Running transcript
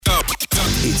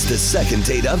It's the second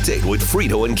date update with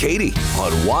Frito and Katie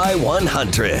on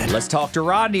Y100. Let's talk to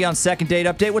Rodney on Second Date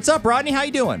Update. What's up, Rodney? How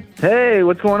you doing? Hey,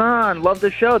 what's going on? Love the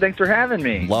show. Thanks for having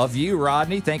me. Love you,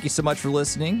 Rodney. Thank you so much for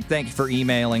listening. Thank you for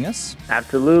emailing us.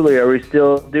 Absolutely. Are we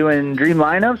still doing dream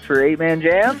lineups for 8-Man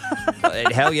Jam?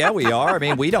 Hell yeah, we are. I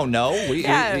mean, we don't know.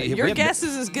 Your guess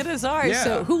is as good as ours. Yeah.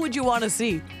 So who would you want to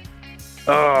see?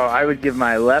 Oh, I would give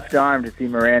my left arm to see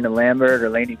Miranda Lambert or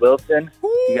Lainey Wilson.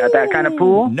 You got that kind of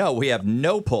pool? No, we have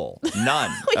no pull.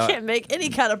 None. We can't make any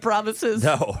kind of promises.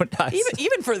 No. Not,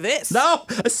 Even for this. No,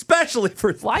 especially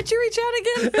for... Why'd you reach out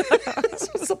again?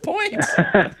 What's the point?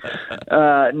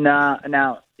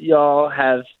 Now, y'all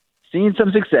have seen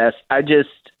some success.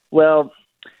 You're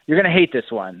going to hate this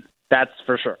one. That's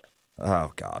for sure.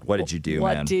 Oh, God. What did you do,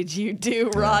 What man? did you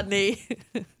do, Rodney?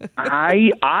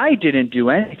 I didn't do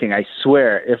anything, I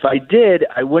swear. If I did,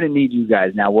 I wouldn't need you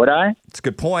guys now, would I? It's a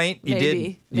good point. You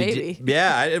Maybe. did.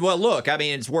 Yeah. Well, look, I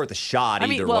mean, it's worth a shot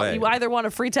either way. You either want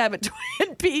a free time at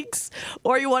Twin Peaks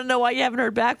or you want to know why you haven't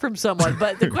heard back from someone.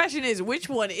 But the question is, which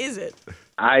one is it?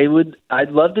 I'd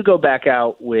love to go back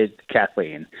out with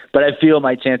Kathleen, but I feel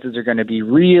my chances are going to be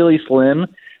really slim.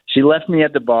 She left me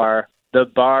at the bar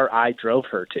I drove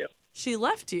her to. She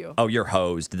left you. Oh, you're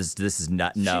hosed. This is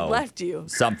not, no. She left you.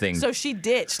 Something. So she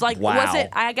ditched. Like, Wow. was it,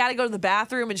 I got to go to the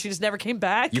bathroom and she just never came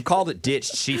back? You called it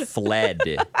ditched. She fled.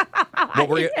 What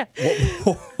were you,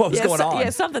 what was going on? Yeah,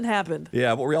 something happened.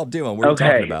 Yeah, what were y'all doing? What were you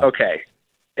talking about? Okay.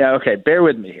 Yeah, okay. Bear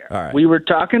with me here. All right. We were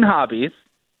talking hobbies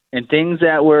and things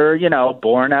that were,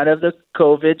 born out of the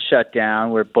COVID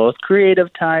shutdown. We're both creative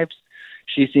types.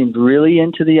 She seemed really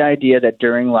into the idea that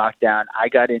during lockdown, I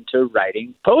got into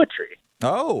writing poetry.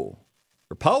 Oh,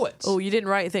 we're poets. Oh, you didn't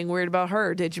write anything weird about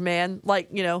her, did you, man? Like,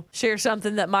 share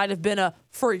something that might have been a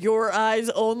for your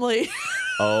eyes only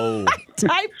Oh.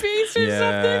 type piece or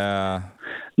something. Yeah.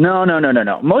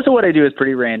 No. Most of what I do is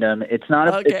pretty random. It's not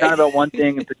Okay. It's not about one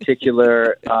thing in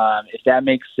particular, if that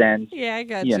makes sense. Yeah, I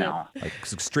got You know. Like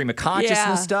stream of consciousness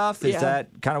Yeah. stuff? Is Yeah.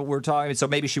 that kind of what we're talking? So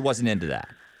maybe she wasn't into that.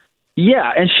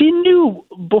 Yeah, and she knew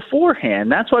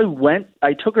beforehand. That's why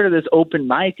I took her to this open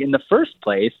mic in the first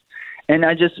place. And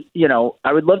I just,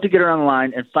 I would love to get her on the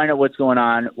line and find out what's going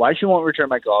on, why she won't return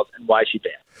my calls, and why she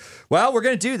banned. Well, we're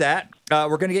going to do that.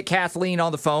 We're going to get Kathleen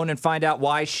on the phone and find out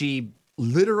why she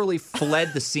literally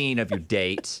fled the scene of your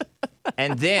date.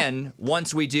 And then,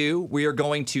 once we do, we are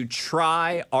going to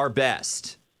try our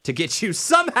best to get you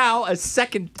somehow a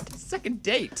second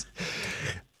date.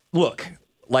 Look,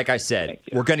 like I said,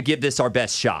 we're going to give this our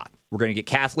best shot. We're going to get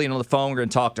Kathleen on the phone. We're going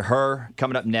to talk to her.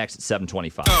 Coming up next at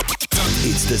 7:25.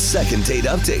 It's the second date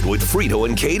update with Frito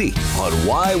and Katie on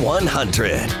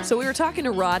Y100. So we were talking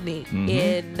to Rodney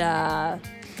in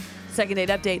Second Date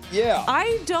Update. Yeah.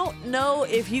 I don't know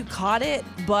if you caught it,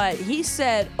 but he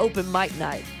said open mic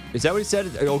night. Is that what he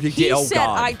said? Oh, he He did. Oh, said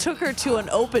God. I took her to an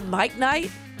open mic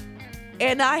night,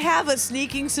 and I have a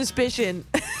sneaking suspicion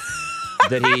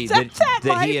that he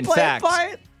might he in play a fact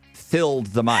part filled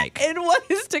the mic. in what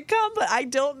is to come, but I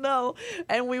don't know,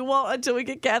 and we won't until we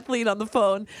get Kathleen on the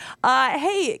phone.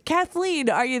 Hey, Kathleen,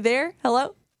 are you there?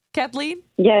 Hello, Kathleen?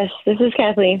 Yes, this is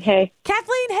Kathleen. Hey.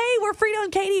 Kathleen, hey, we're Frito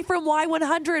and Katie from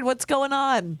Y100. What's going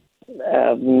on?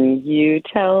 You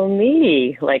tell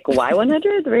me. Like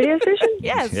Y100, the radio station?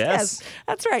 Yes,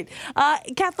 that's right.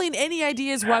 Kathleen, any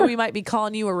ideas why we might be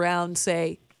calling you around,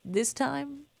 say, this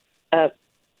time?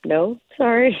 No,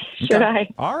 sorry. Should I?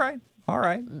 All right.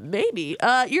 Maybe.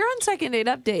 You're on Second Date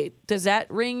Update. Does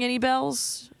that ring any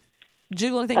bells?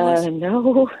 Jiggle anything loose?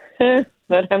 No,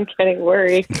 but I'm getting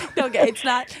worried. Okay, it's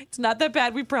not that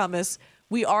bad, we promise.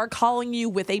 We are calling you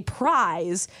with a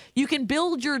prize. You can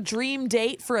build your dream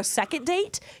date for a second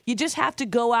date. You just have to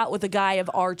go out with a guy of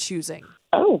our choosing.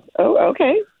 Oh,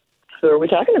 okay. Who are we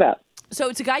talking about? So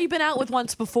it's a guy you've been out with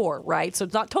once before, right? So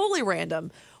it's not totally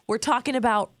random. We're talking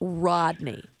about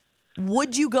Rodney.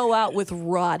 Would you go out with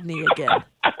Rodney again?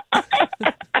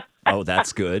 Oh,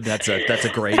 that's good. That's a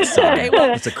great sign. Okay, well,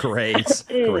 that's a great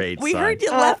We sign. heard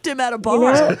you left him at a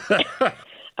bar.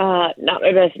 Not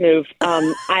my best move.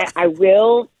 I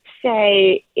will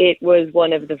say it was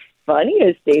one of the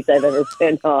funniest dates I've ever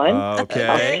been on. Okay.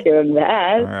 I'll give him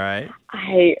that. All right.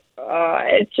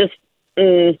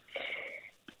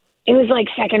 It was like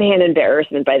secondhand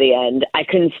embarrassment by the end. I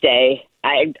couldn't stay.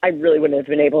 I really wouldn't have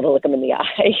been able to look him in the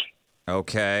eye.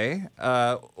 Okay.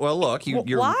 Well, look,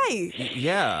 you're. Why?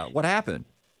 Yeah. What happened?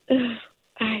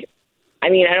 I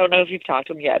mean, I don't know if you've talked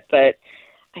to him yet, but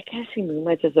I guess he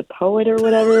moonlights as a poet or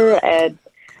whatever, and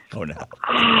Oh no.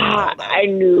 I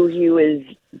knew he was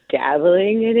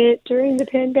dabbling in it during the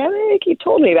pandemic. He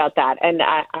told me about that, and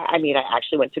I mean, I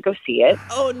actually went to go see it.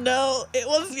 Oh no! It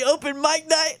was the open mic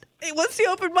night. What's the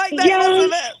open mic night, Yes.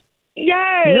 isn't it?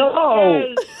 Yes. No.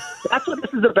 Yes. That's what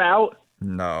this is about.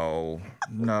 No.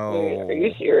 Are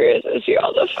you serious? Is he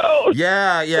on the phone?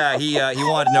 Yeah. He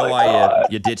wanted to know why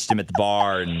you ditched him at the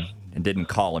bar and didn't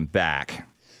call him back.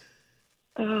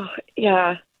 Oh,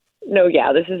 yeah. No,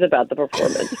 yeah, this is about the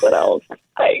performance. What else?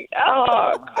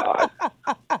 God.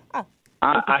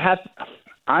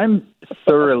 I'm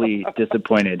thoroughly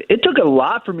disappointed. It took a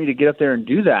lot for me to get up there and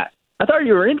do that. I thought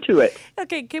you were into it.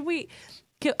 Okay,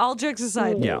 all jokes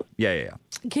aside. Yeah.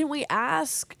 Can we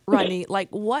ask Rodney, like,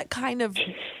 what kind of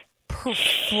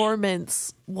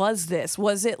performance was this?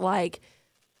 Was it like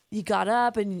you got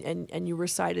up and you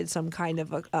recited some kind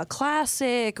of a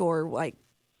classic, or like,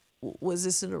 was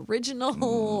this an original,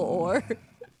 or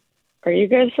Are you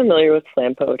guys familiar with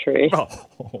slam poetry?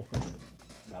 Oh.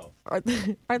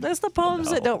 are those the poems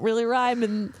that don't really rhyme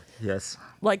and Yes.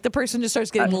 like the person just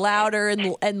starts getting louder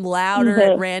and louder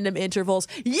at random intervals,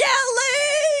 yelling?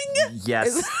 Yes.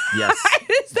 Is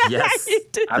that Yes. how you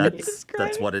do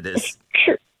That's what it is.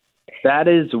 That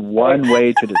is one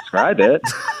way to describe it.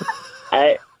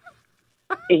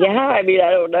 Yeah, I mean, I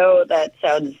don't know. That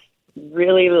sounds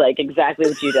really like exactly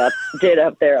what you did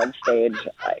up there on stage.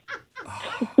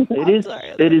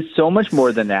 It is so much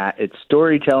more than that. It's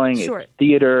storytelling, Sure. it's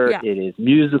theater, Yeah. it is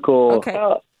musical. Okay.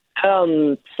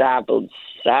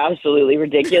 Absolutely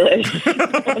ridiculous.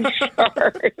 I'm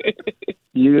sorry.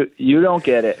 You don't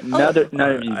get it. None of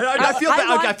you. I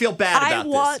feel bad about I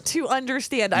want this. to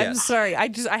understand. Yeah. I'm sorry. I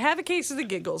have a case of the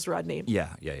giggles, Rodney.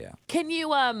 Yeah. Can you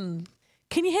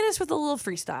hit us with a little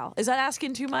freestyle? Is that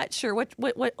asking too much, or what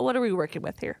are we working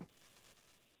with here?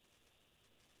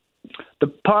 The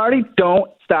party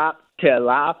don't stop till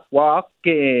I walk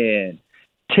in.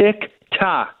 Tick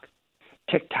tock.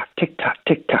 Tick tock, tick tock,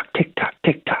 tick tock, tick tock,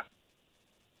 tick tock.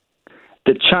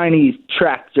 The Chinese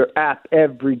track your app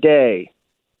every day.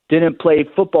 Didn't play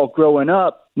football growing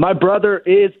up. My brother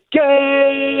is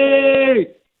gay.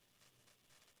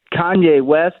 Kanye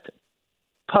West,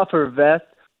 puffer vest,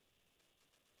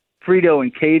 Frito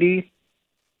and Katie,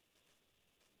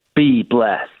 be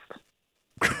blessed.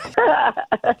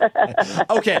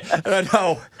 Okay.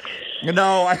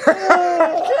 No. I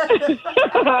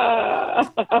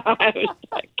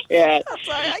can't. I'm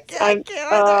sorry, I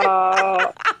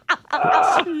can't.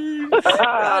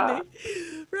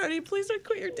 Rodney, please don't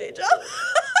quit your day job.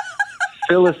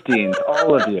 Philistines,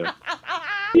 all of you.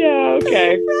 Yeah,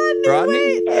 okay.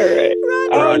 Rodney? All right. Oh,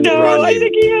 Rodney, no, Rodney, I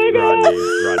think he hung up.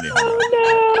 Rodney. Oh,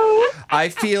 no. I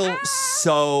feel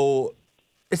so.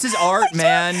 It's his art,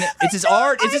 man. It's his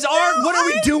art. What are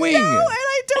we doing? No, and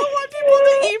I don't want people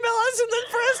to email us and then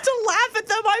for us to laugh at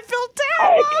them. I feel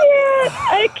terrible.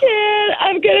 I can't.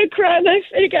 I'm going to cry my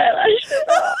fake eyelashes.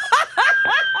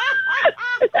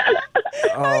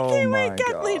 Okay, wait,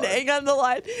 Kathleen, hang on the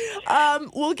line.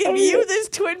 We'll give you this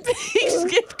Twin Peaks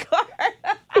gift card.